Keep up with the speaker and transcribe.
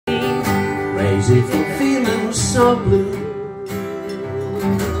crazy for feeling so blue.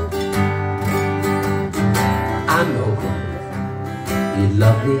 I know you'd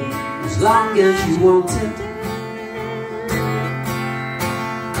love me as long as you wanted,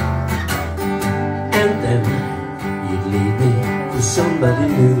 and then you'd leave me for somebody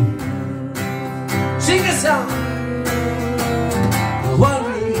new. Sing a song.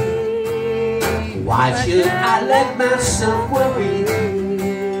 Worry, why should I let myself worry?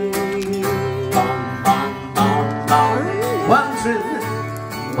 Wondering,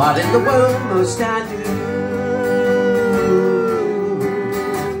 what in the world must I do?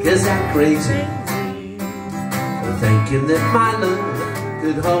 'Cause I'm crazy for thinking that my love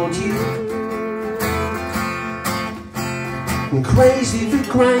could hold you. I'm crazy for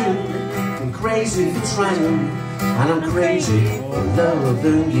crying, I'm crazy for trying, and I'm crazy for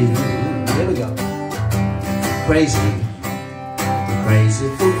loving you. Here we go. Crazy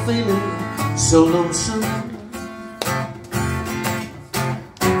for feeling so lonesome.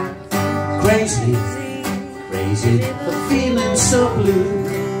 Crazy for feeling so blue.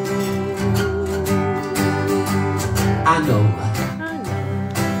 I know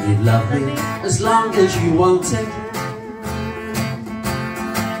you'd love me as long as you wanted,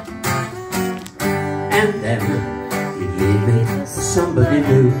 and then you'd leave me for somebody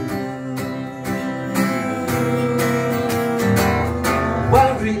new.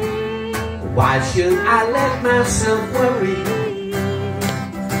 Worry, why should I let myself worry?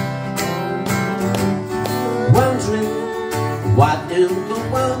 Wondering, what in the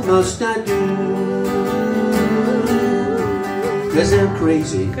world must I do? 'Cause I'm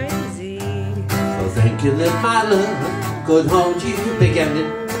crazy for thinking that my love could hold you. Big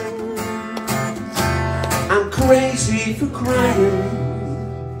ending. I'm crazy for crying,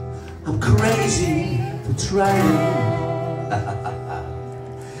 I'm crazy for trying,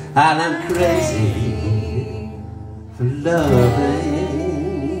 and I'm crazy for loving